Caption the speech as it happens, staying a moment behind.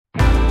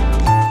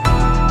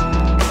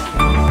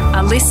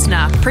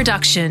listener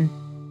production.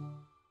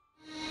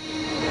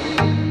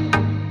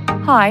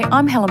 Hi,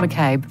 I'm Helen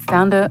McCabe,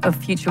 founder of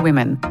Future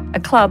Women, a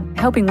club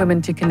helping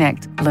women to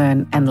connect,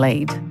 learn and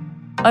lead.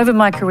 Over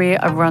my career,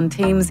 I've run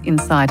teams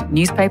inside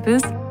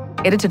newspapers,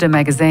 edited a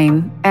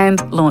magazine and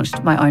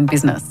launched my own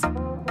business.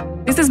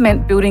 This has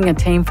meant building a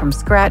team from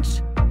scratch,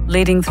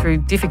 leading through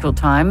difficult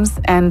times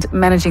and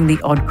managing the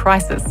odd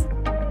crisis.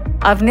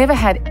 I've never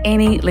had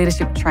any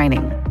leadership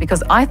training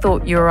because I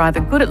thought you were either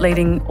good at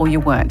leading or you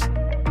weren't.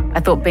 I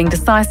thought being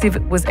decisive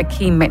was a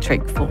key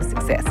metric for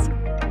success.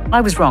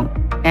 I was wrong,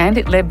 and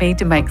it led me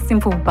to make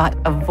simple but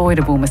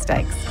avoidable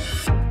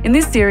mistakes. In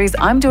this series,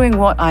 I'm doing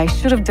what I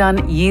should have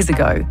done years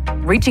ago,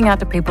 reaching out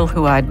to people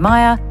who I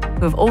admire,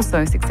 who have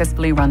also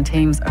successfully run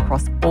teams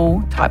across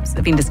all types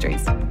of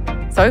industries.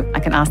 So I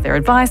can ask their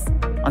advice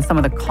on some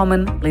of the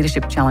common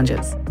leadership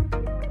challenges.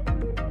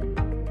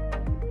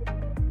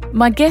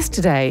 My guest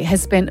today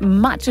has spent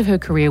much of her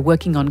career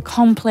working on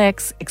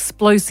complex,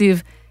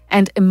 explosive,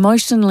 and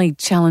emotionally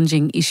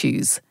challenging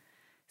issues.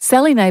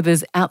 Sally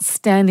Neighbour's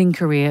outstanding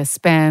career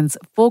spans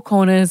Four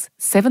Corners,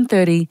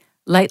 7:30,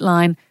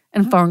 Lateline,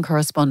 and Foreign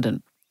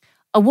Correspondent.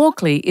 A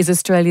Walkley is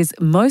Australia's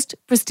most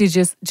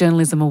prestigious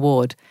journalism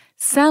award.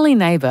 Sally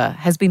Neighbour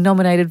has been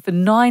nominated for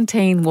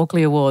 19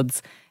 Walkley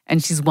Awards,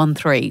 and she's won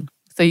 3,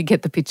 so you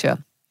get the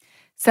picture.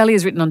 Sally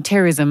has written on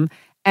terrorism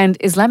and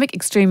Islamic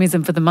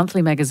extremism for the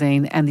Monthly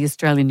magazine and the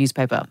Australian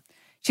newspaper.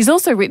 She's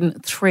also written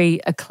 3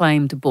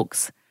 acclaimed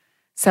books.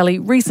 Sally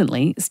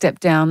recently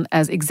stepped down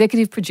as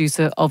executive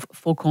producer of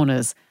Four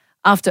Corners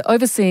after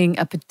overseeing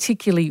a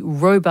particularly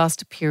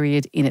robust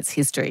period in its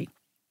history.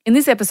 In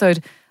this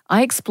episode,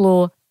 I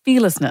explore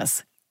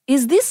fearlessness.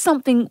 Is this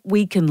something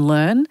we can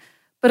learn?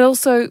 But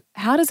also,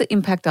 how does it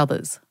impact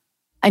others?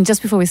 And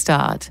just before we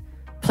start,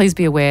 please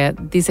be aware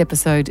this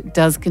episode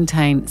does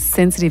contain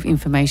sensitive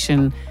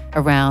information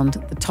around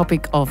the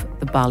topic of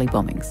the Bali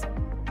bombings.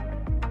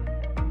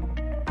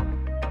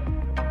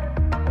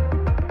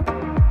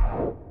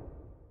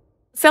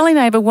 Sally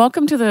Neighbour,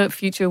 welcome to the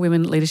Future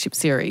Women Leadership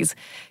Series.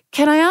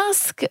 Can I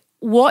ask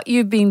what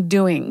you've been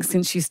doing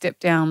since you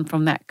stepped down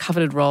from that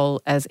coveted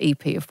role as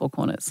EP of Four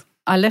Corners?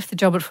 I left the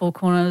job at Four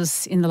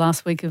Corners in the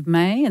last week of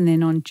May, and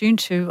then on June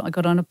 2, I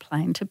got on a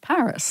plane to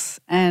Paris,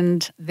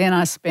 and then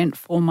I spent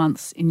 4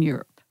 months in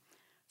Europe.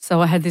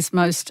 So I had this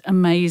most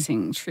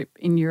amazing trip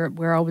in Europe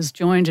where I was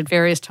joined at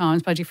various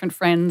times by different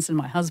friends and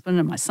my husband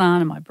and my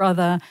son and my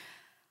brother,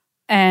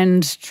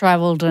 and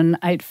travelled and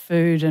ate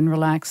food and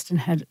relaxed and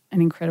had an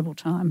incredible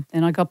time.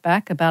 Then I got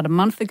back about a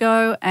month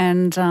ago,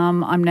 and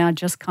I'm now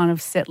just kind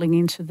of settling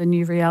into the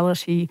new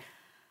reality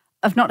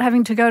of not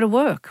having to go to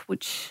work,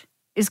 which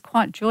is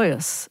quite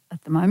joyous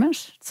at the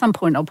moment. At some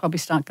point I'll probably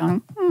start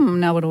going,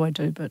 now what do I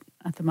do? But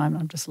at the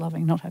moment I'm just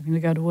loving not having to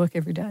go to work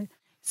every day.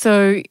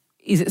 So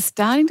is it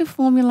starting to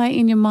formulate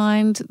in your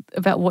mind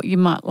about what you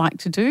might like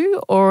to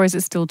do, or is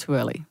it still too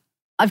early?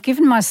 I've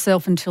given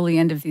myself until the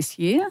end of this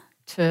year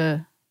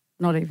to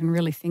not even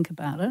really think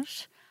about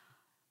it.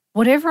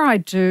 Whatever I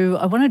do,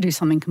 I want to do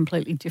something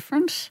completely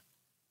different.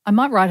 I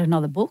might write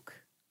another book.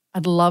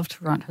 I'd love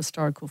to write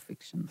historical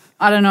fiction.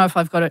 I don't know if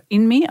I've got it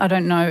in me. I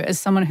don't know,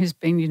 as someone who's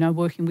been,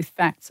 working with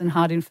facts and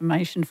hard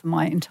information for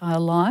my entire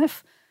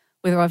life,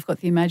 whether I've got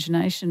the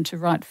imagination to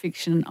write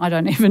fiction, I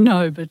don't even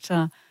know, but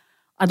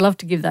I'd love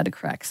to give that a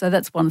crack. So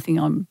that's one thing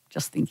I'm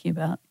just thinking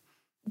about.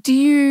 Do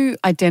you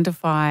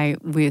identify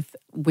with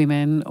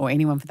women, or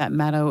anyone for that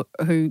matter,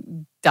 who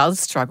does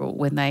struggle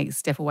when they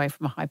step away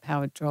from a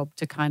high-powered job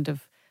to kind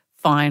of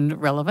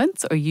find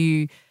relevance? Or are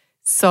you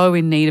so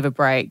in need of a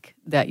break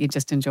that you're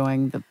just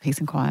enjoying the peace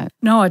and quiet?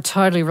 No, I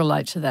totally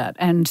relate to that.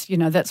 And,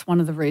 that's one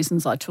of the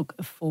reasons I took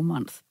a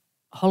 4-month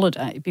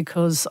holiday,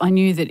 because I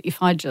knew that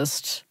if I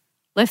just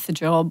left the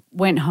job,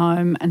 went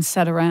home and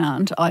sat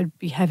around, I'd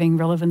be having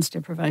relevance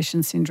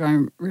deprivation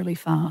syndrome really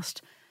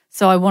fast.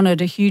 So I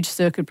wanted a huge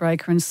circuit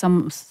breaker and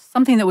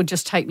something that would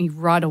just take me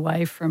right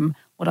away from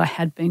what I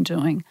had been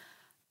doing.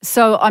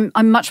 So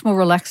I'm much more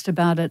relaxed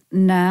about it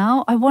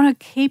now. I want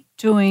to keep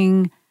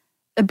doing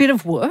a bit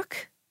of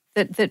work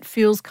that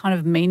feels kind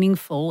of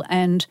meaningful,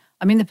 and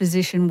I'm in the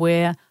position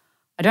where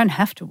I don't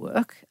have to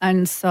work,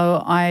 and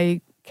so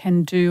I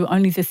can do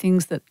only the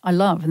things that I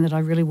love and that I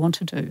really want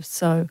to do.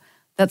 So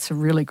that's a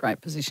really great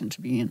position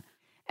to be in.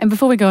 And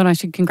before we go on, I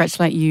should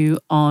congratulate you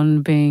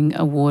on being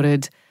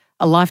awarded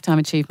a Lifetime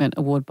Achievement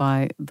Award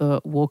by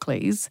the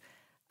Walkleys.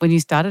 When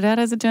you started out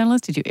as a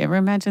journalist, did you ever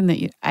imagine that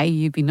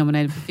you'd be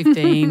nominated for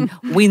 15,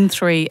 win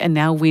 3, and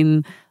now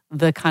win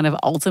the kind of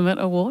ultimate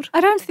award?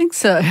 I don't think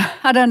so.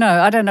 I don't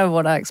know. I don't know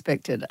what I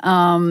expected.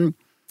 I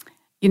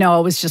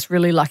was just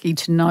really lucky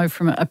to know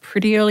from a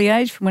pretty early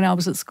age, from when I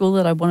was at school,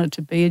 that I wanted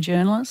to be a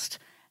journalist,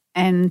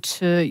 and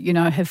to,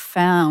 have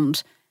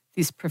found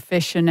this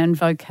profession and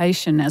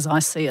vocation, as I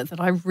see it,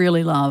 that I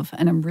really love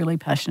and am really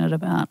passionate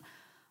about.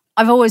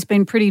 I've always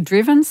been pretty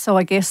driven, so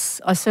I guess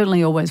I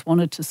certainly always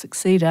wanted to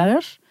succeed at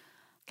it.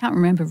 Can't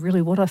remember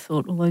really what I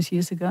thought all those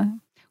years ago.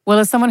 Well,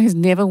 as someone who's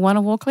never won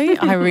a Walkley,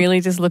 I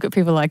really just look at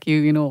people like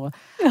you in awe.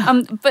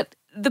 But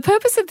the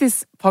purpose of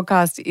this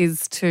podcast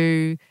is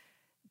to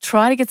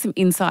try to get some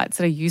insights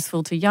that are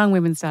useful to young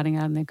women starting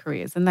out in their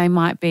careers. And they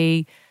might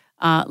be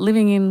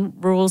living in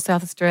rural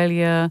South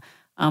Australia,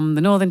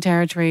 the Northern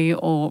Territory,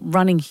 or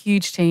running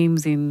huge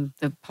teams in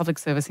the public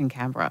service in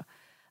Canberra.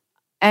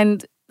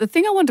 And the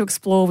thing I want to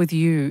explore with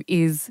you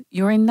is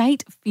your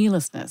innate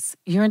fearlessness.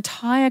 Your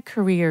entire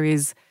career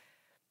is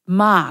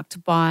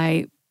marked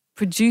by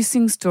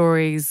producing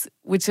stories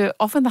which are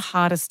often the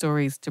hardest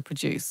stories to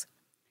produce.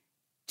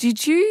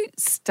 Did you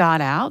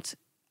start out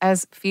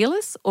as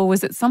fearless, or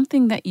was it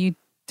something that you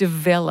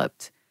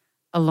developed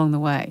along the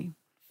way?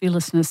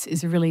 Fearlessness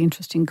is a really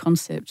interesting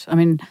concept. I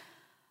mean,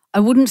 I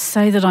wouldn't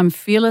say that I'm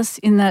fearless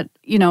in that,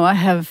 I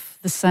have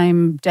the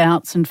same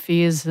doubts and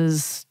fears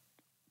as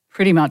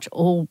pretty much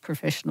all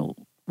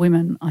professional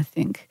women, I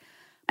think.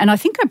 And I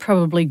think I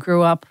probably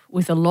grew up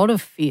with a lot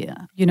of fear.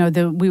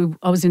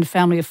 I was in a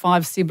family of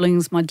 5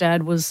 siblings. My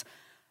dad was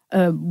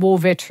a war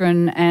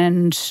veteran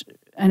and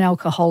an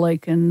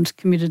alcoholic and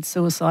committed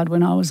suicide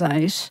when I was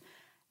 8.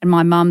 And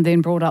my mum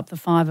then brought up the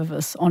 5 of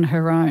us on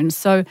her own.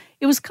 So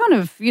it was kind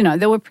of,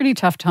 there were pretty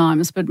tough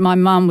times, but my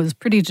mum was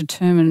pretty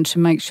determined to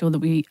make sure that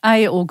we,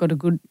 A, all got a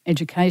good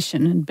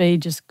education, and B,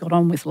 just got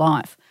on with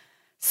life.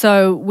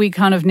 So we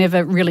kind of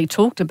never really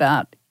talked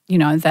about,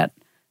 that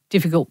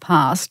difficult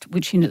past,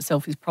 which in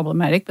itself is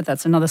problematic, but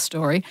that's another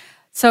story.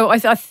 So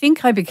I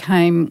think I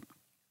became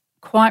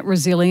quite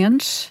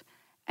resilient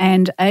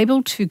and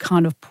able to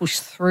kind of push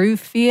through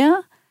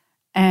fear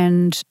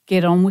and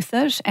get on with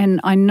it.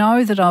 And I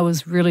know that I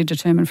was really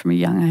determined from a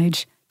young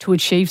age to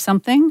achieve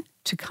something,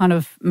 to kind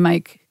of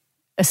make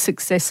a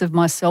success of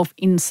myself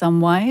in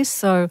some way.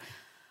 So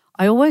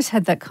I always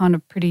had that kind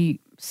of pretty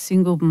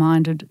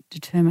single-minded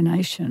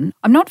determination.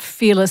 I'm not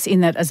fearless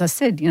in that, as I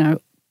said,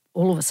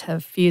 all of us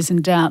have fears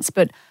and doubts,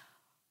 but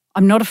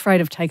I'm not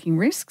afraid of taking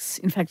risks.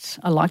 In fact,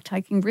 I like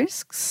taking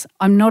risks.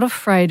 I'm not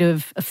afraid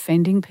of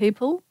offending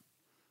people.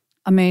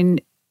 I mean,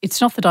 it's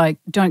not that I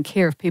don't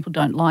care if people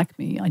don't like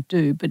me, I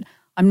do, but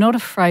I'm not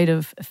afraid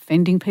of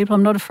offending people.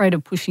 I'm not afraid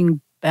of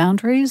pushing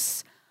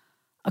boundaries.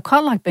 I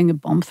quite like being a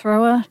bomb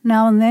thrower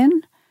now and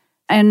then,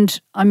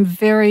 and I'm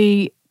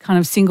very kind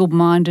of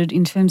single-minded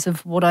in terms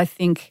of what I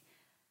think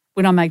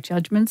when I make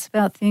judgments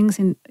about things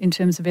in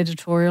terms of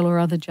editorial or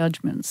other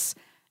judgments.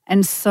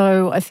 And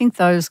so I think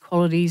those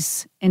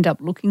qualities end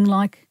up looking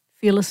like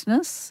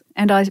fearlessness,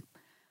 and I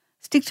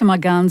stick to my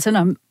guns, and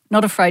I'm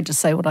not afraid to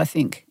say what I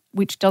think,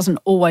 which doesn't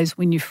always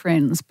win you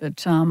friends,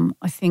 but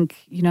I think,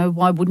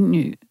 why wouldn't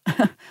you?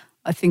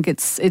 I think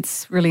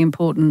it's really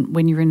important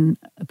when you're in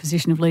a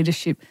position of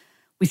leadership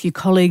with your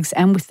colleagues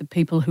and with the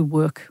people who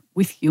work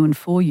with you and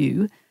for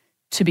you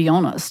to be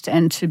honest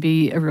and to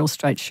be a real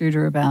straight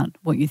shooter about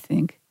what you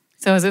think.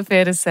 So is it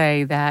fair to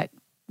say that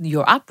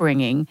your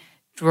upbringing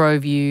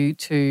drove you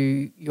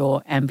to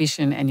your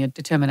ambition and your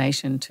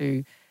determination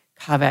to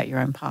carve out your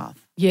own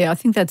path? Yeah, I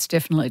think that's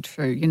definitely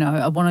true.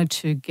 I wanted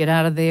to get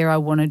out of there. I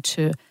wanted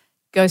to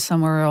go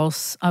somewhere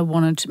else. I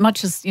wanted to,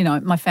 much as,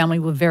 my family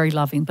were very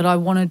loving, but I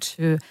wanted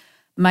to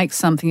make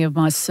something of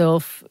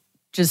myself,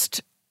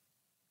 just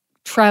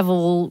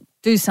travel,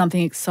 do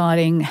something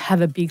exciting,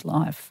 have a big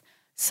life.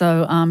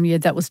 So,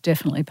 that was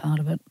definitely part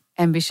of it.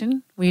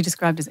 Ambition? Were you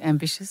described as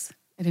ambitious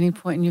at any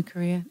point in your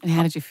career? And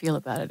how did you feel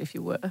about it if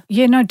you were?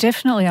 Yeah, no,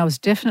 definitely. I was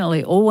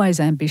definitely always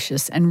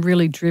ambitious and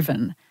really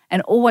driven,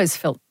 and always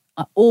felt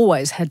I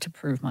always had to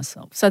prove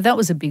myself. So that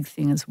was a big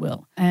thing as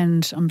well.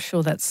 And I'm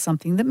sure that's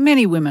something that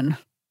many women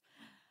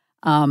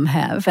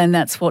have, and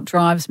that's what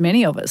drives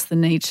many of us, the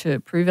need to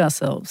prove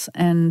ourselves.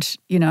 And,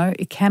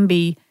 it can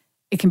be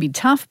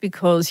tough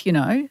because,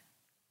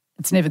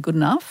 it's never good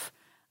enough.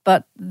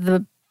 But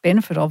the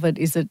benefit of it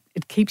is that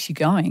it keeps you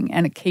going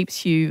and it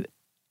keeps you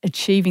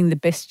achieving the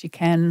best you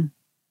can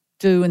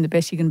do and the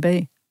best you can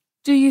be.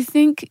 Do you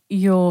think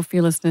your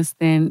fearlessness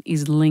then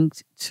is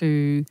linked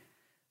to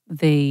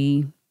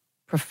the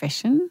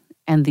profession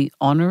and the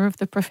honour of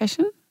the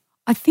profession?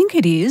 I think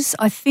it is.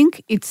 I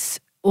think it's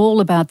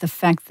all about the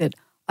fact that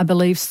I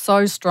believe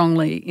so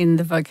strongly in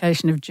the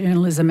vocation of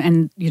journalism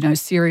and,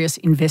 serious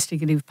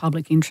investigative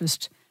public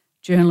interest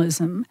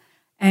journalism.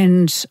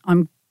 And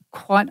I'm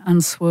quite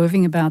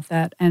unswerving about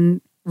that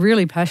and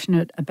really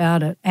passionate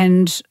about it.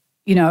 And,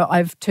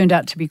 I've turned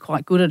out to be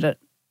quite good at it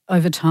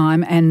over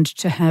time and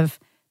to have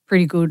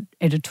pretty good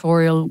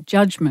editorial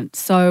judgment.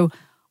 So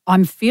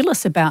I'm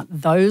fearless about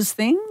those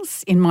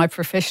things in my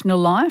professional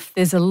life.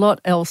 There's a lot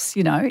else,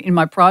 in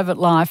my private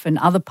life and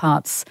other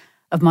parts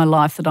of my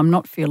life that I'm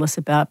not fearless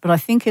about. But I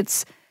think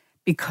it's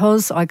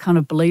because I kind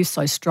of believe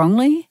so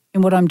strongly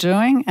in what I'm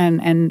doing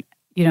and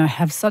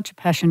have such a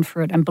passion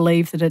for it and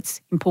believe that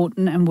it's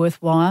important and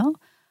worthwhile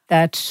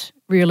that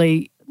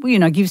really,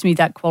 gives me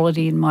that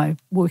quality in my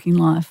working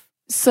life.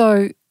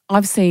 So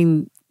I've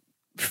seen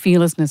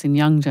fearlessness in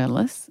young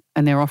journalists,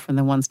 and they're often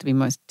the ones to be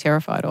most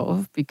terrified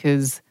of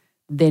because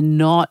they're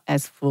not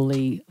as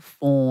fully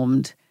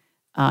formed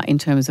in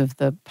terms of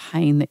the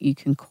pain that you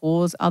can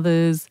cause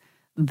others,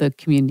 the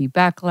community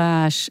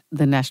backlash,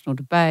 the national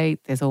debate.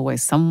 There's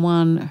always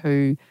someone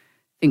who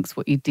thinks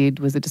what you did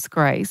was a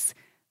disgrace.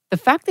 The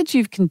fact that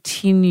you've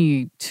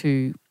continued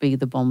to be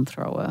the bomb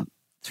thrower,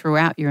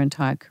 throughout your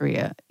entire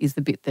career is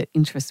the bit that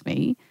interests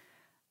me.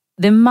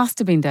 There must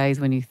have been days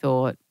when you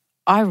thought,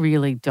 I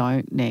really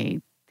don't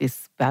need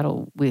this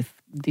battle with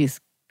this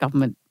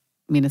government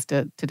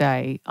minister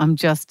today. I'm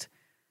just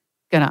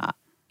going to,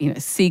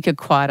 seek a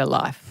quieter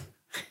life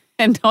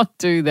and not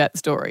do that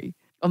story.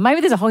 Or maybe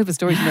there's a whole heap of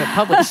stories you never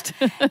published.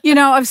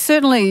 I've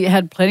certainly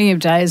had plenty of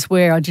days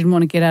where I didn't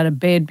want to get out of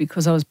bed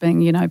because I was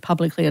being,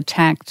 publicly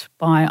attacked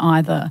by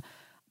either,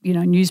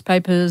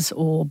 newspapers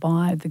or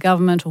by the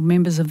government or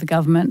members of the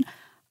government.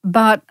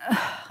 But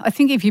I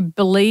think if you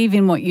believe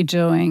in what you're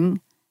doing,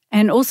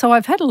 and also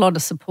I've had a lot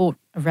of support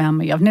around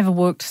me. I've never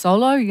worked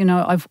solo.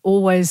 I've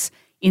always,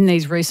 in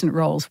these recent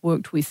roles,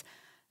 worked with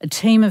a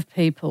team of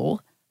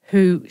people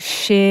who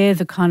share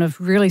the kind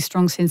of really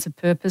strong sense of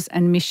purpose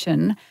and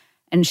mission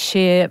and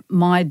share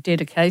my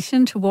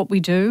dedication to what we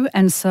do.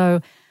 And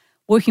so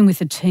working with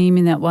a team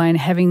in that way and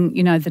having,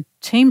 the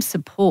team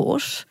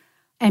support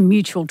and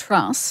mutual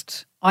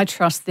trust, I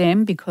trust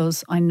them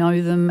because I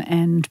know them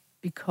and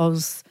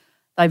because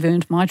they've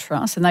earned my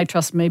trust, and they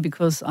trust me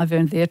because I've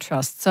earned their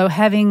trust. So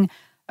having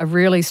a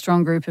really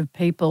strong group of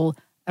people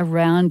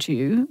around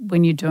you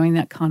when you're doing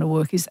that kind of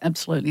work is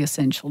absolutely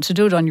essential. To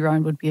do it on your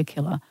own would be a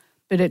killer.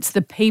 But it's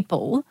the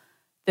people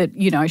that,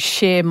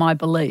 share my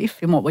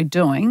belief in what we're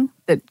doing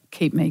that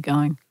keep me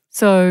going.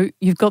 So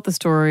you've got the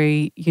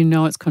story,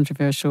 it's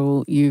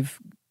controversial, you've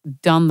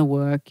done the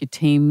work, your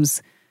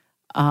team's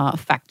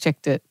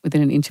fact-checked it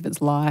within an inch of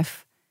its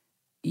life.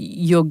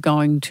 You're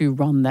going to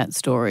run that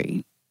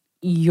story.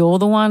 You're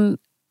the one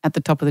at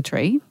the top of the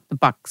tree. The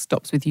buck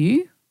stops with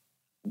you.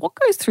 What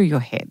goes through your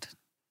head?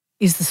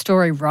 Is the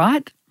story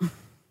right?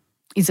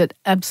 Is it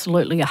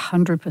absolutely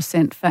 100%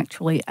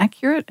 factually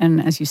accurate? And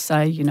as you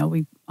say,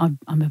 I'm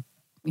a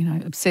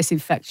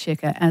obsessive fact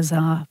checker, as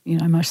are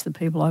most of the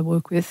people I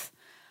work with.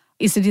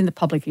 Is it in the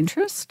public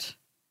interest?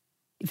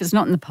 If it's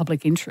not in the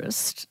public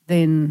interest,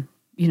 then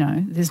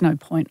there's no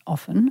point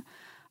often.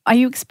 Are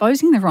you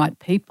exposing the right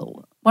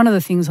people? One of the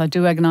things I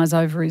do agonise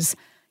over is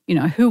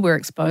who we're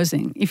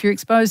exposing. If you're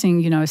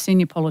exposing, a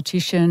senior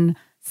politician,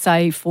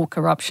 say for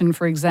corruption,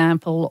 for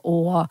example,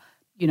 or,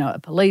 a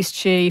police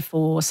chief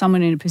or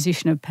someone in a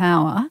position of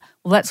power,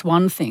 well, that's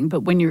one thing.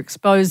 But when you're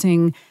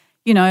exposing,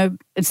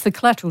 it's the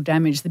collateral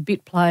damage, the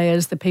bit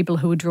players, the people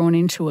who are drawn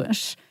into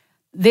it,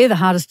 they're the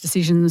hardest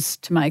decisions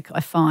to make,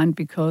 I find,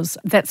 because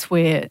that's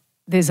where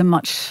there's a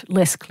much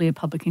less clear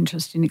public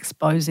interest in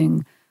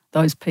exposing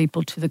those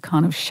people to the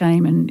kind of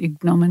shame and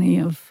ignominy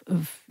of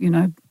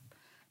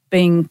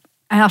being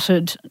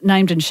outed,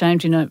 named and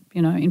shamed in a,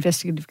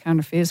 investigative current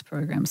affairs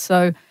program.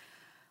 So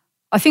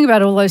I think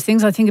about all those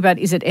things. I think about,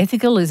 is it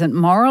ethical? Is it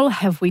moral?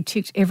 Have we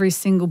ticked every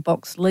single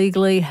box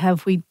legally?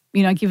 Have we,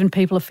 given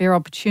people a fair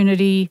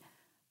opportunity?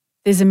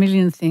 There's a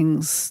million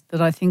things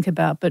that I think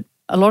about, but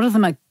a lot of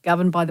them are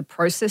governed by the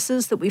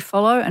processes that we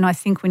follow. And I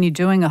think when you're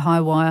doing a high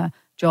wire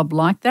job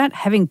like that,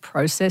 having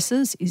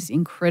processes is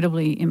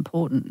incredibly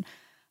important.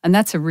 And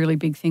that's a really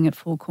big thing at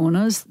Four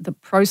Corners. The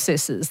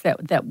processes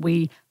that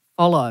we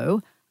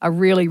follow are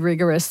really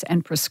rigorous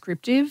and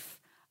prescriptive,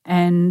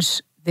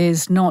 and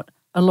there's not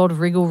a lot of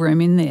wriggle room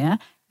in there.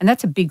 And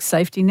that's a big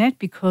safety net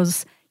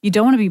because you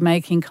don't want to be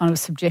making kind of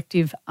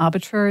subjective,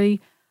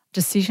 arbitrary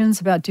decisions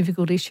about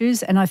difficult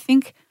issues. And I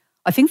think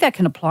that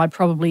can apply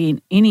probably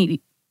in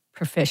any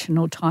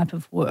professional type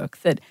of work,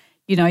 that,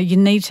 you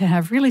need to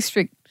have really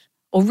strict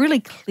or really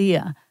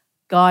clear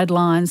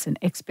guidelines and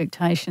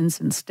expectations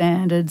and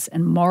standards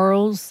and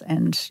morals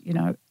and,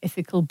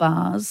 ethical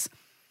bars,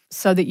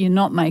 so that you're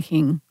not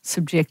making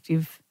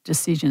subjective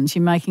decisions.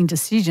 You're making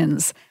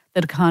decisions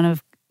that are kind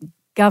of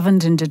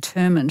governed and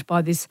determined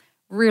by this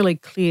really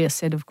clear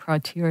set of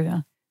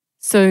criteria.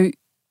 So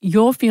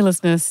your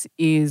fearlessness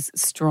is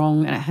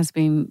strong, and it has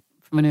been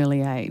from an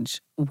early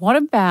age. What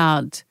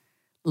about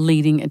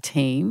leading a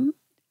team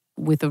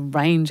with a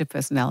range of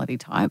personality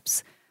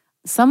types,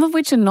 some of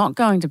which are not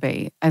going to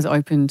be as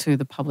open to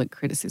the public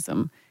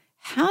criticism?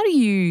 How do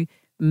you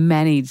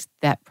manage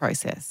that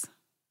process?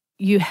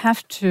 You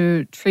have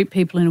to treat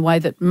people in a way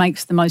that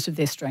makes the most of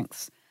their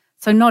strengths.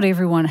 So not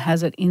everyone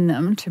has it in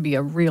them to be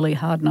a really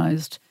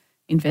hard-nosed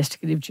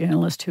investigative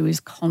journalist who is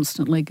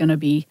constantly going to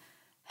be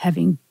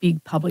having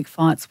big public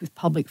fights with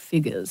public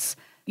figures.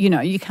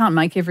 You can't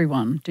make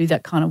everyone do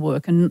that kind of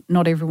work, and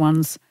not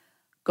everyone's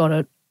got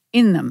it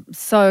in them.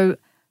 So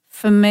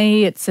for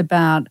me, it's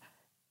about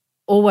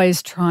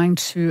always trying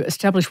to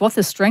establish what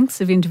the strengths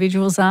of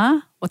individuals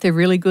are, what they're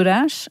really good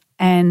at,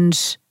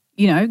 and,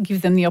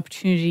 give them the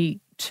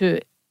opportunity to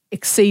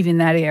exceed in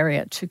that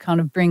area, to kind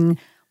of bring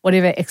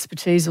whatever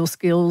expertise or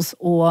skills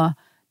or,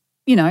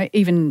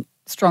 even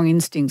strong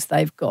instincts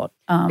they've got.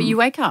 But you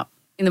wake up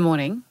in the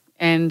morning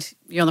and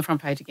you're on the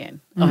front page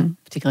again of a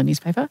particular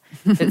newspaper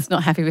that's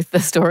not happy with the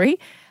story,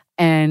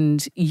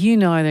 and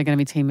there are going to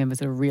be team members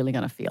that are really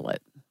going to feel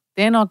it.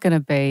 They're not going to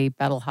be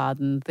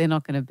battle-hardened. They're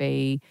not going to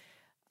be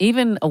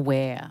even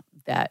aware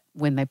that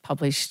when they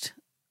published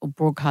or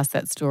broadcast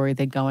that story,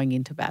 they're going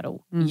into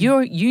battle.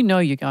 You're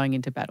going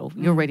into battle.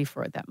 You're ready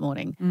for it that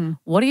morning.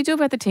 What do you do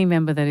about the team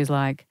member that is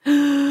like,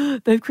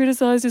 they've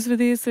criticised us for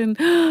this, and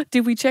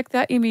did we check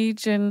that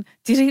image, and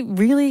did it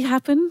really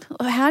happen?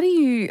 How do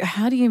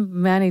you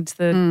manage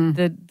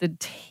the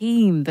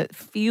team that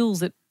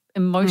feels it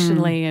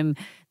emotionally and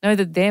know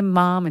that their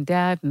mum and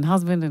dad and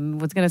husband and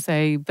was going to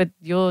say, but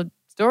your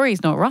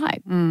story's not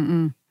right?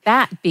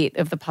 That bit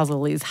of the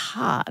puzzle is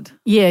hard.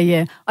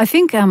 Yeah. I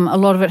think a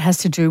lot of it has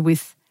to do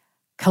with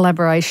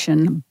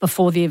collaboration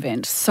before the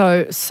event.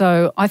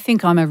 So I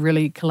think I'm a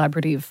really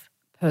collaborative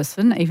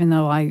person, even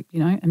though I,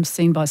 am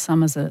seen by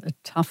some as a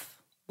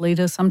tough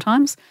leader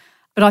sometimes.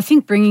 But I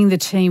think bringing the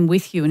team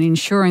with you and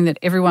ensuring that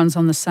everyone's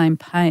on the same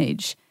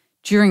page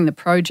during the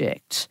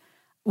project,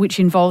 which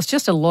involves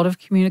just a lot of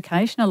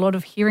communication, a lot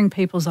of hearing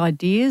people's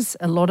ideas,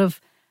 a lot of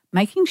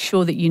making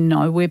sure that you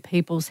know where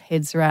people's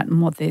heads are at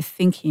and what they're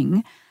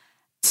thinking,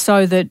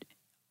 so that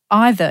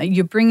either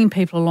you're bringing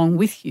people along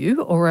with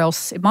you, or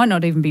else it might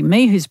not even be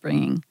me who's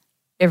bringing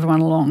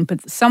everyone along,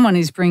 but someone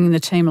is bringing the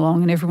team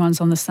along and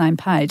everyone's on the same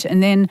page.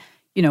 And then,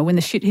 when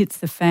the shit hits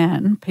the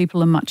fan,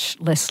 people are much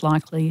less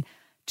likely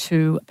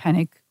to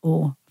panic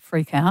or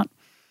freak out.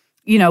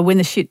 When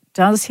the shit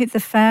does hit the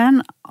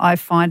fan, I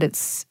find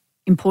it's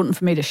important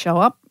for me to show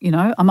up.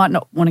 I might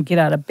not want to get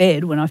out of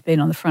bed when I've been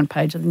on the front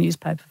page of the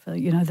newspaper for,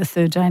 the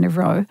third day in a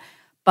row.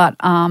 But,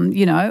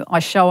 I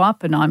show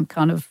up and I'm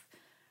kind of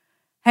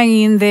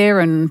hanging in there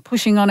and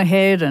pushing on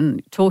ahead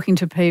and talking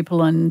to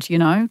people and,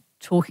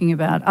 talking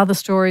about other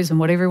stories and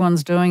what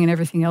everyone's doing and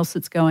everything else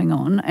that's going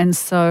on. And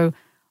so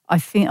I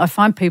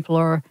find people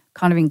are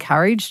kind of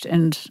encouraged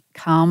and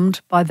calmed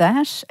by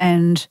that,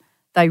 and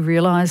they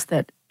realise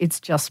that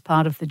it's just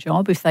part of the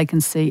job if they can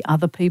see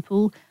other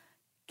people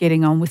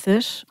getting on with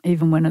it,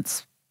 even when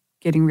it's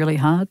getting really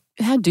hard.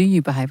 How do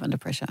you behave under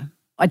pressure?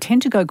 I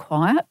tend to go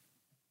quiet,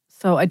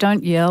 so I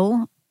don't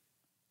yell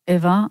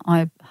ever.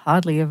 I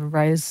hardly ever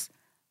raise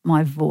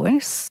my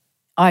voice.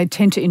 I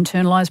tend to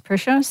internalise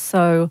pressure,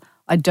 so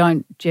I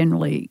don't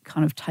generally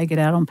kind of take it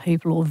out on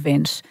people or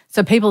vent.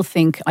 So people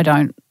think I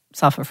don't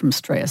suffer from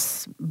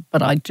stress,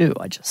 but I do.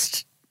 I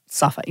just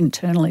suffer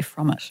internally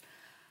from it.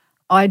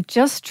 I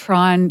just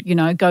try and,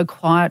 go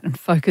quiet and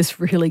focus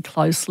really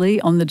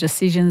closely on the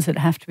decisions that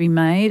have to be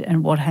made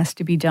and what has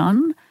to be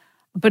done.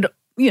 But,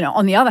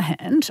 on the other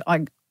hand,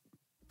 I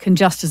can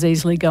just as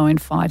easily go in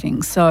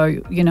fighting.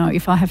 So,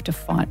 if I have to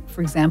fight,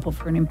 for example,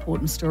 for an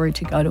important story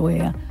to go to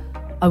air,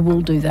 I will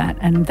do that,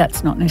 and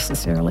that's not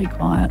necessarily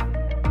quiet.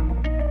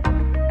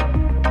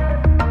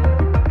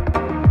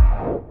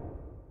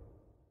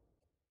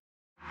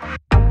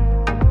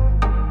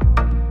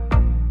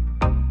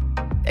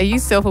 Are you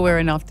self-aware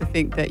enough to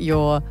think that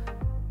you're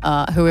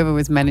whoever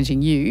was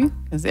managing you,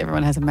 because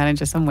everyone has a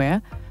manager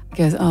somewhere,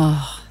 goes,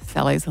 oh,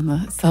 Sally's out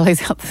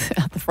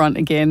the front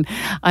again.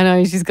 I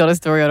know she's got a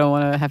story I don't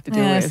want to have to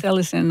deal with.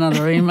 Sally sent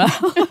another email.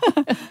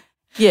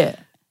 Yeah.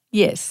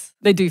 Yes.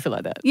 They do feel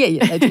like that.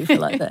 Yeah, they do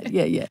feel like that.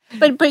 Yeah.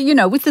 But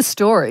with the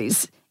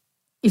stories,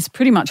 it's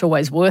pretty much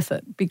always worth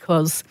it,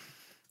 because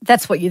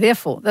that's what you're there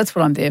for. That's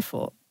what I'm there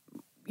for.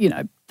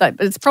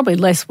 It's probably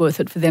less worth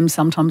it for them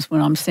sometimes when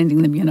I'm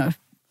sending them,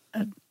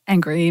 an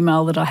angry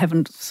email that I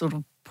haven't sort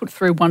of put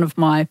through one of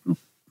my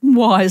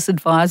wise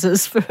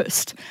advisors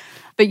first.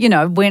 But,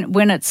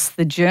 when it's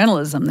the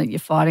journalism that you're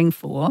fighting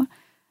for,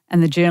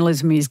 and the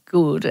journalism is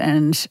good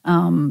and,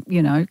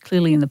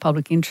 clearly in the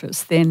public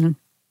interest, then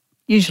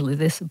usually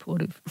they're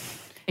supportive.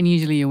 And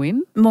usually you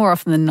win? More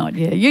often than not,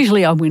 yeah.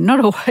 Usually I win, not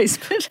always,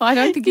 but I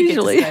don't think you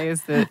usually. Get to stay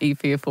as the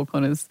EP of Four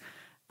Corners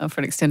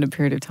for an extended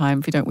period of time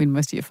if you don't win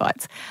most of your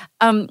fights.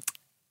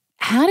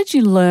 How did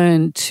you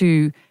learn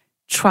to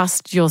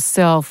trust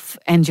yourself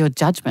and your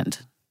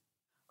judgment?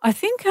 I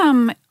think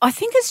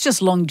it's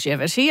just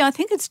longevity. I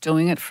think it's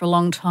doing it for a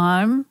long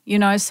time.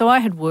 So I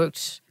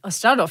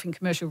started off in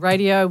commercial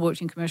radio,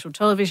 worked in commercial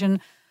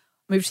television,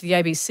 moved to the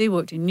ABC,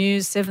 worked in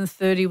news,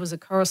 7:30 was a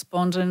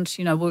correspondent,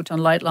 worked on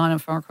Late Line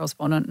and foreign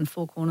correspondent, and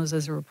Four Corners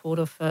as a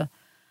reporter for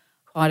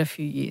quite a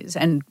few years.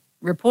 And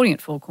reporting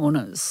at Four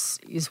Corners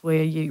is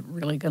where you're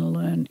really going to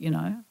learn,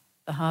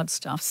 the hard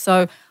stuff.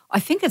 So I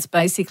think it's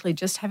basically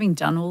just having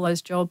done all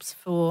those jobs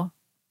for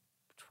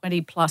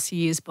 20 plus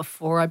years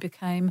before I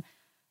became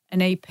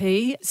an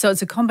EP. So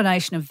it's a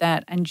combination of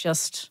that and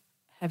just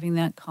having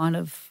that kind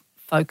of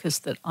focus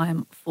that I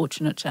am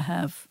fortunate to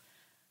have,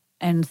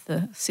 and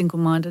the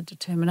single-minded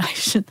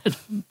determination that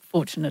I'm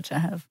fortunate to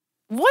have.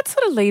 What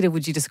sort of leader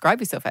would you describe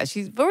yourself as?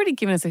 You've already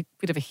given us a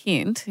bit of a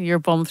hint. You're a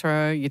bomb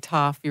thrower, you're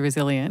tough, you're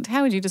resilient.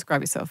 How would you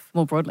describe yourself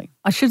more broadly?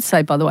 I should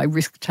say, by the way,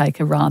 risk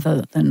taker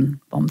rather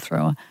than bomb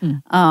thrower.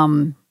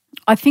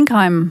 I think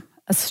I'm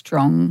a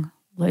strong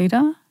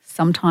leader,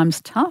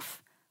 sometimes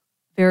tough,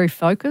 very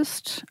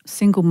focused,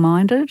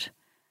 single-minded,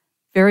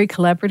 very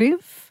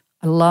collaborative.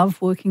 I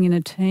love working in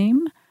a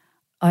team.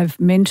 I've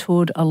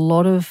mentored a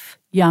lot of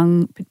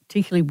young,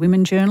 particularly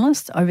women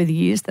journalists over the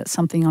years. That's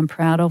something I'm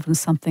proud of and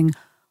something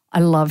I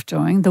love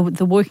doing.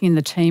 The working in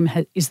the team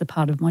is the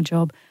part of my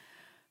job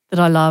that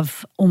I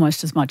love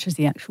almost as much as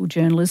the actual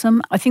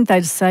journalism. I think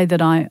they'd say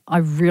that I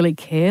really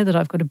care, that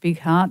I've got a big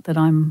heart, that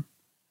I'm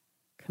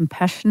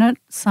compassionate,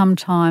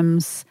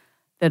 sometimes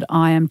that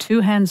I am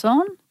too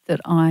hands-on, that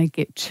I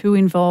get too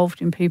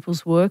involved in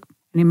people's work.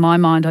 And in my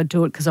mind, I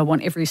do it because I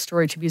want every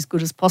story to be as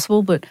good as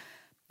possible. But,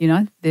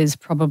 there's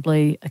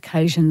probably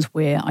occasions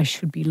where I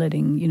should be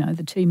letting,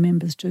 the team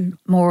members do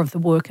more of the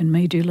work and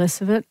me do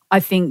less of it.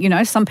 I think,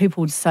 some people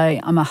would say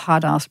I'm a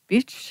hard-ass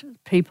bitch,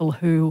 people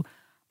who,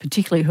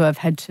 particularly who I've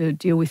had to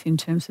deal with in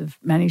terms of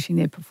managing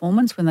their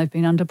performance when they've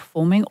been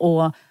underperforming,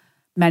 or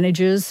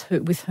managers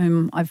with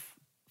whom I've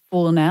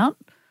fallen out.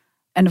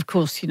 And, of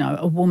course,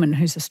 a woman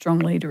who's a strong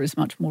leader is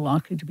much more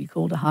likely to be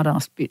called a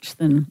hard-ass bitch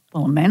than,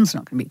 a man's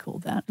not going to be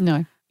called that.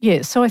 No.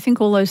 Yeah, so I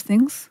think all those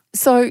things.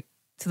 So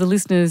to the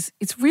listeners,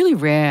 it's really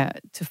rare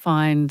to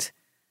find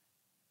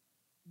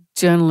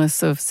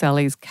journalists of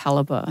Sally's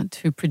calibre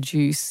to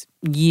produce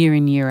year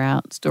in, year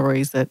out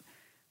stories that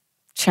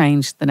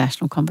change the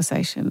national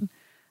conversation.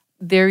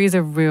 There is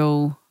a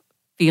real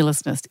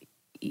fearlessness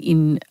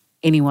in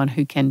anyone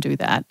who can do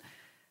that.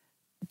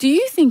 Do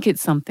you think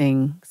it's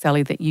something,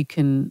 Sally, that you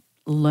can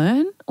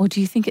learn, or do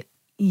you think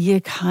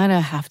you kind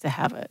of have to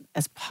have it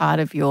as part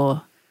of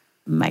your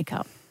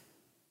makeup?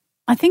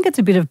 I think it's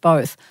a bit of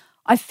both.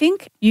 I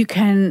think you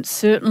can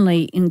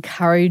certainly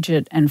encourage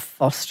it and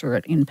foster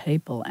it in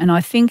people. And I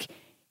think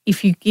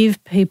if you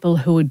give people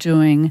who are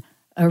doing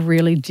a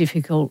really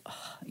difficult,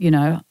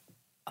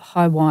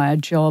 high-wire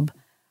job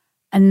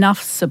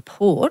enough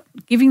support,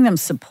 giving them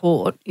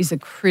support is a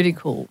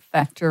critical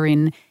factor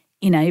in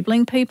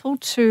enabling people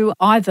to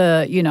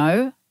either,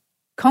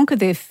 conquer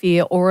their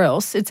fear, or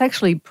else it's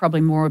actually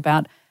probably more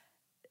about,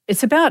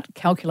 it's about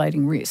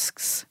calculating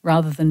risks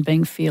rather than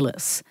being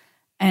fearless.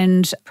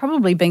 And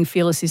probably being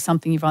fearless is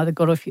something you've either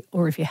got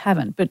or if you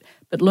haven't. But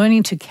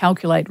learning to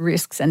calculate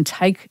risks and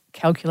take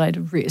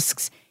calculated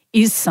risks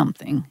is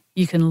something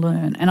you can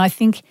learn. And I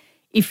think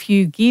if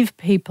you give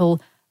people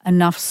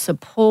enough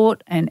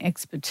support and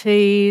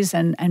expertise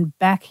and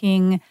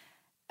backing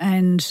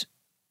and,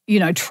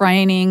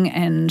 training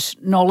and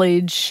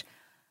knowledge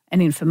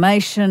and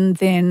information,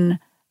 then,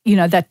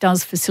 that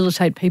does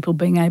facilitate people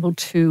being able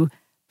to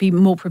be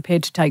more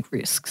prepared to take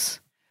risks.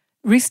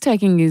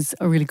 Risk-taking is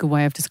a really good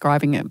way of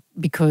describing it,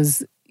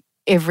 because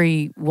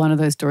every one of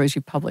those stories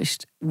you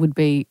published would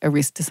be a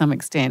risk to some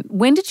extent.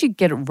 When did you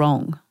get it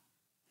wrong?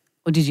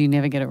 Or did you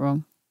never get it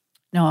wrong?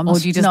 No, or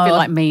do you just feel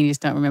like me and you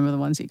just don't remember the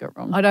ones you got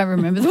wrong? I don't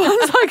remember the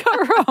ones I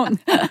got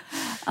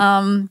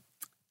wrong.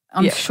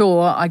 I'm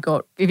sure I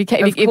got,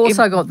 of course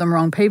I got them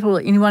wrong. People,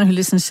 anyone who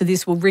listens to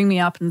this will ring me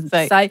up and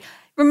say,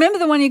 remember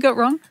the one you got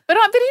wrong? But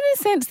in a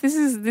sense,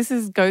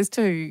 this goes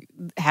to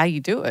how you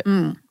do it,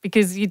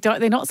 because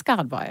they're not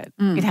scarred by it.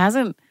 It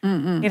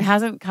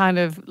hasn't kind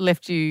of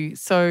left you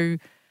so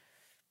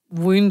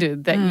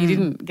wounded that you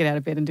didn't get out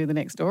of bed and do the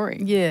next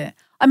story. Yeah.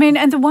 I mean,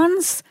 and the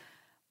ones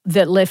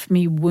that left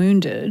me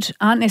wounded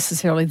aren't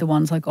necessarily the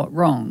ones I got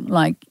wrong.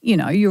 Like,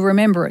 you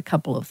remember a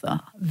couple of the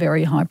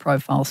very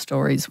high-profile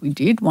stories we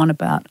did, one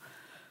about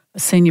a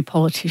senior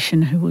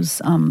politician who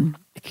was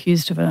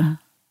accused of a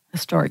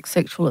historic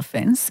sexual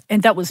offence,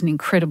 and that was an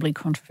incredibly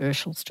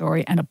controversial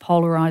story and a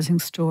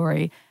polarising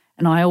story,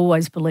 and I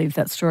always believed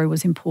that story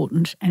was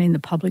important and in the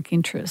public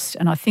interest.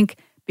 And I think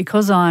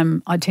because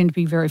I tend to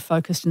be very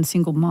focused and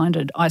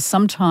single-minded, I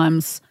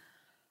sometimes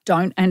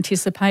don't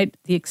anticipate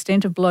the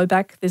extent of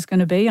blowback there's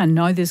going to be. I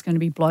know there's going to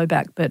be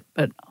blowback,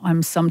 but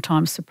I'm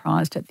sometimes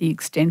surprised at the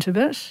extent of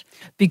it.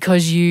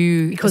 Because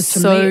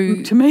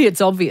to me it's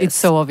obvious. It's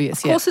so obvious,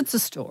 Of course it's a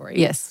story.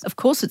 Yes. Of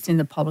course it's in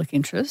the public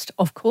interest.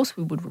 Of course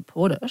we would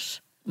report it.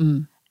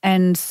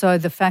 And so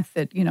the fact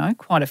that,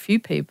 quite a few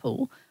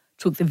people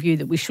took the view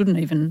that we shouldn't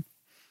even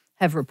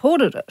have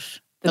reported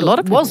it, that a lot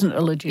of people, wasn't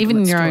a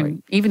legitimate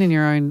story. Even in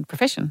your own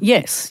profession.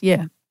 Yes,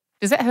 yeah.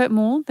 Does that hurt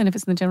more than if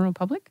it's in the general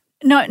public?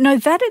 No,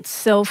 that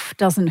itself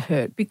doesn't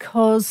hurt,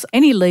 because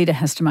any leader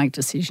has to make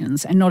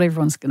decisions and not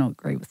everyone's going to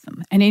agree with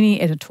them. And any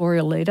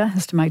editorial leader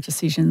has to make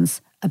decisions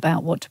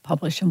about what to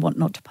publish and what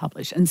not to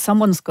publish. And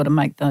someone's got to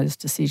make those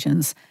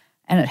decisions,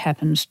 and it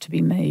happens to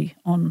be me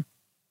on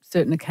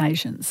certain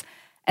occasions.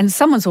 And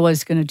someone's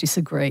always going to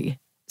disagree.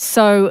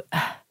 So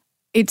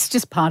it's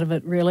just part of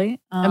it,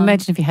 really.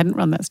 Imagine if you hadn't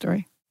run that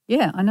story.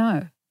 Yeah, I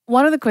know.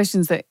 One of the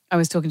questions that I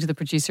was talking to the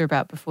producer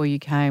about before you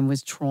came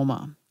was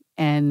trauma.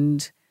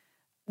 And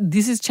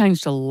this has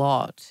changed a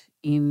lot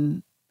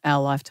in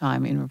our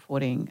lifetime in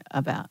reporting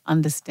about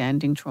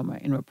understanding trauma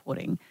in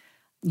reporting.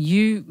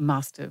 You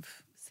must have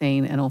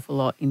seen an awful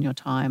lot in your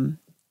time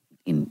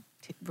in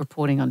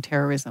reporting on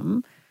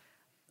terrorism.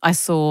 I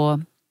saw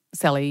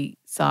Sally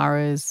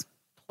Sara's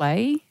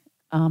play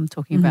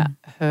talking about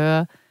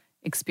her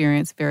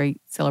experience, very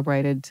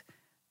celebrated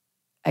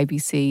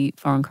ABC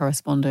foreign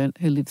correspondent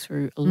who lived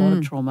through a lot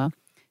of trauma.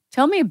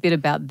 Tell me a bit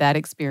about that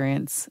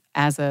experience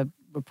as a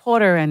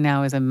reporter and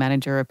now as a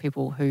manager of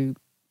people who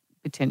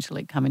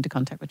potentially come into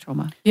contact with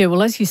trauma. Yeah,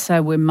 well, as you say,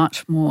 we're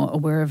much more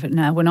aware of it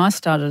now. When I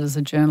started as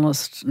a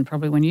journalist, and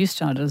probably when you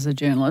started as a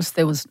journalist,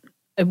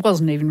 it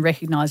wasn't even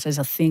recognised as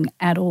a thing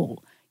at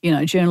all.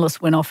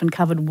 Journalists went off and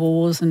covered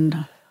wars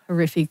and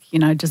horrific,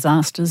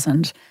 disasters,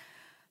 and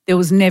there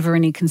was never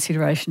any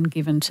consideration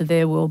given to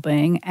their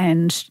well-being.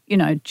 And,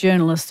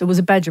 journalists, it was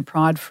a badge of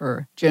pride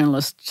for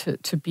journalists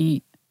to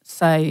be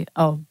say,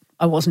 oh,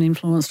 I wasn't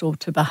influenced or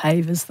to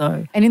behave as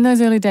though. And in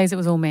those early days, it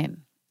was all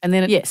men. And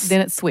then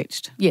it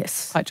switched.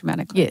 Yes. Quite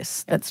dramatically.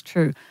 Yes, that's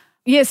true.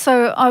 Yeah,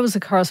 so I was a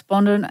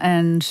correspondent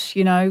and,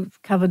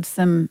 covered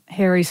some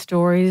hairy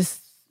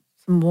stories,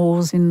 some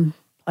wars in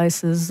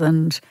places.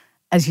 And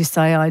as you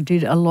say, I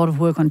did a lot of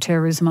work on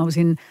terrorism. I was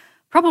in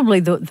probably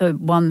the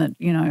one that,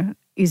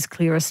 is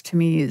clearest to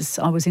me is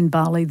I was in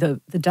Bali the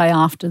day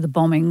after the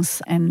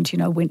bombings and,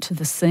 went to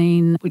the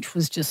scene, which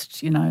was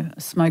just, a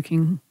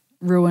smoking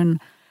ruin.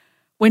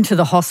 Went to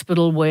the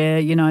hospital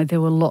where,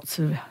 there were lots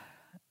of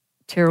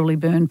terribly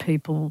burned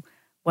people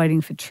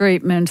waiting for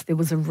treatment. There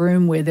was a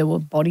room where there were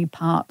body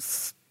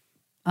parts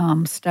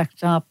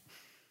stacked up.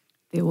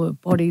 There were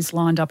bodies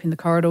lined up in the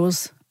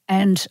corridors.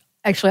 And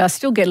actually, I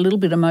still get a little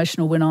bit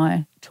emotional when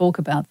I talk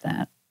about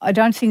that. I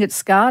don't think it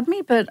scarred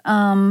me, but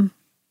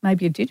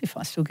maybe it did if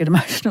I still get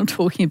emotional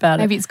talking about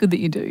it. Maybe it's good that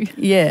you do.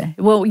 Yeah.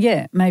 Well,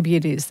 yeah, maybe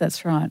it is.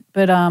 That's right.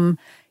 But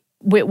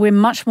we're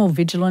much more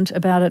vigilant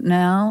about it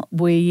now.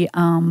 We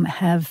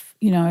have,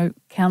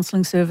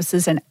 counselling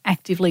services and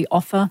actively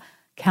offer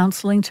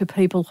counselling to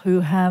people who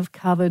have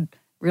covered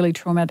really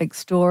traumatic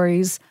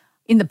stories.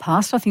 In the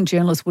past, I think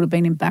journalists would have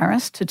been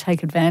embarrassed to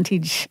take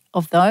advantage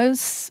of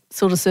those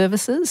sort of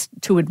services,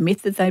 to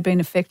admit that they've been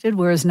affected,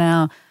 whereas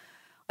now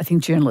I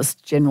think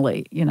journalists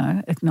generally,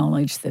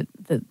 acknowledge that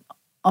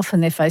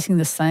often they're facing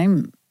the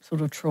same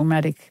sort of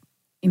traumatic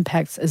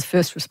impacts as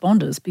first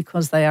responders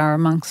because they are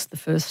amongst the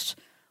first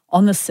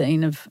on the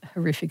scene of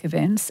horrific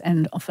events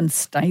and often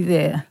stay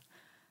there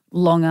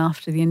long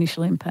after the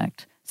initial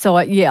impact. So,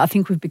 I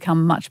think we've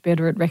become much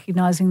better at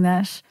recognising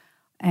that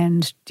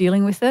and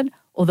dealing with it,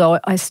 although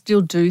I still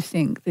do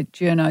think that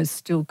journos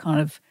still kind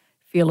of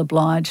feel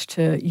obliged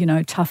to,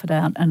 tough it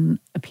out and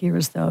appear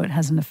as though it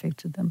hasn't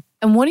affected them.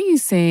 And what are you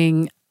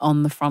seeing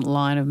on the front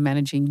line of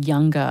managing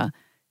younger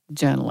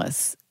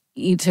journalists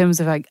in terms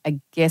of, I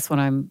guess what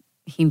I'm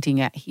hinting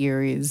at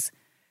here is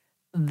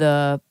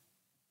the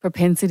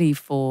propensity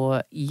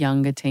for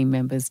younger team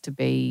members to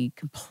be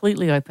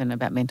completely open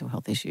about mental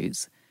health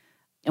issues?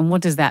 And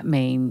what does that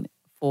mean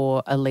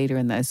for a leader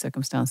in those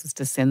circumstances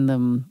to send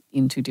them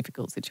into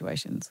difficult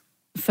situations?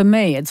 For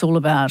me, it's all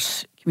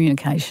about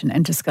communication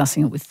and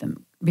discussing it with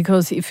them.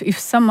 Because if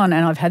someone,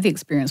 and I've had the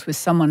experience with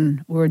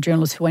someone or a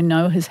journalist who I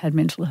know has had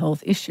mental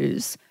health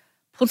issues,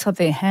 puts up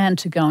their hand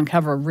to go and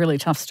cover a really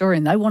tough story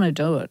and they want to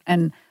do it.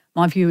 And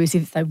my view is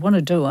if they want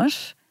to do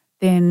it,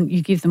 then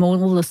you give them all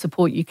the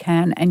support you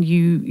can and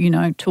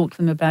you talk to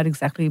them about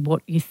exactly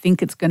what you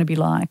think it's going to be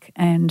like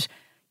and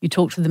you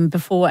talk to them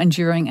before and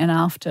during and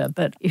after.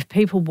 But if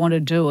people want to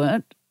do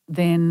it,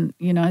 then,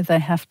 they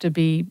have to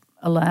be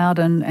allowed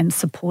and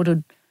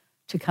supported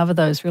to cover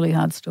those really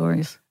hard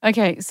stories.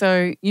 Okay,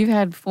 so you've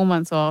had 4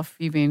 months off.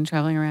 You've been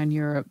travelling around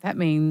Europe. That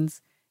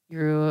means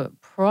you're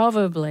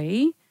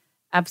probably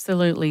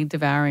absolutely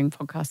devouring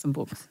podcasts and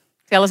books.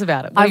 Tell us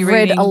about it. I've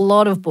read a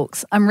lot of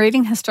books. I'm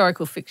reading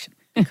historical fiction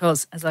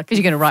because you're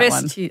going to write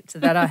one. To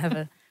that, I have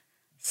a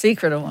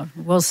secret, or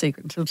was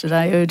secret until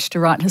today, urge to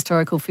write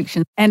historical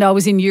fiction. And I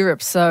was in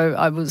Europe, so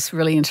I was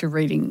really into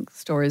reading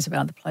stories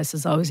about the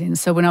places I was in.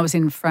 So when I was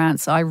in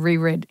France, I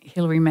reread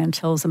Hilary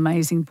Mantel's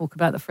amazing book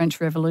about the French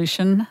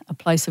Revolution, A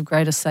Place of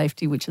Greater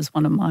Safety, which is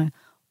one of my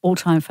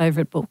all-time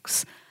favourite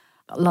books.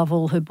 I love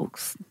all her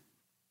books.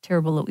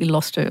 Terrible that we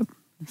lost her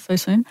so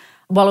soon.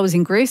 While I was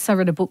in Greece, I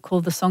read a book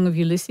called The Song of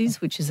Ulysses,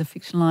 which is a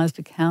fictionalised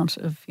account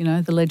of,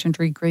 the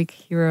legendary Greek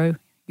hero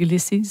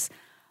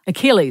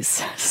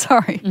Achilles,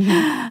 sorry.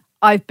 Mm-hmm.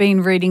 I've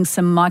been reading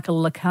some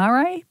Michael Le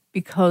Carré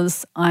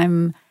because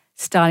I'm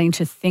starting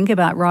to think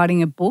about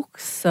writing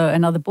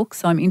another book.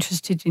 So I'm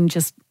interested in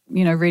just,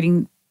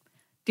 reading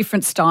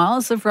different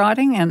styles of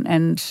writing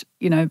and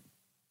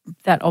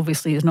that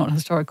obviously is not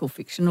historical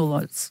fiction, although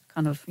it's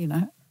kind of,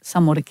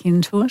 somewhat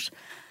akin to it.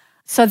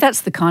 So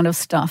that's the kind of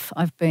stuff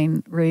I've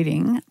been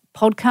reading.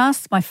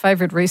 Podcasts, my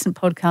favourite recent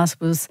podcast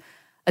was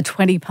a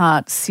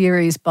 20-part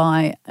series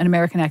by an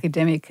American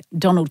academic,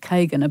 Donald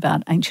Kagan,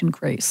 about ancient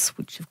Greece,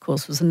 which of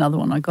course was another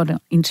one I got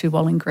into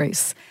while in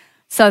Greece.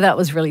 So that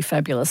was really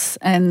fabulous.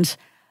 And,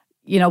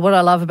 what I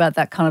love about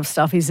that kind of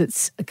stuff is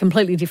it's a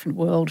completely different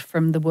world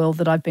from the world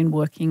that I've been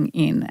working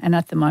in. And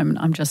at the moment,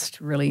 I'm just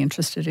really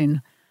interested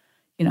in,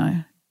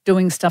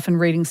 doing stuff and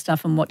reading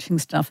stuff and watching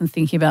stuff and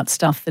thinking about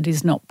stuff that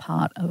is not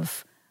part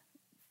of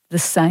the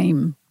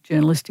same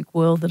journalistic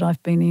world that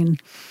I've been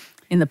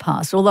in the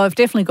past, although I've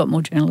definitely got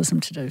more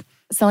journalism to do.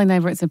 Sally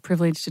Neighbour, it's a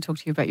privilege to talk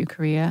to you about your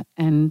career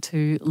and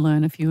to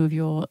learn a few of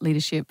your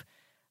leadership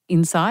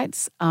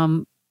insights.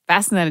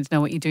 Fascinated to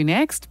know what you do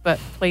next, but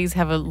please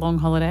have a long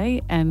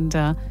holiday and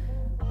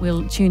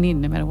we'll tune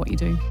in no matter what you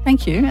do.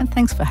 Thank you, and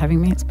thanks for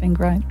having me. It's been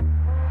great.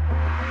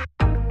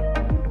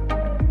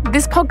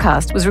 This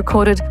podcast was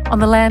recorded on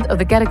the land of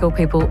the Gadigal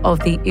people of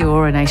the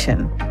Eora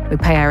Nation. We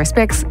pay our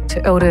respects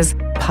to elders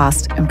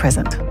past and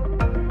present.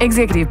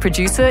 Executive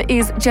producer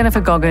is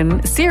Jennifer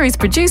Goggin, series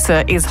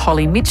producer is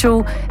Holly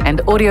Mitchell,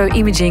 and audio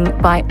imaging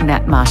by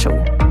Nat Marshall.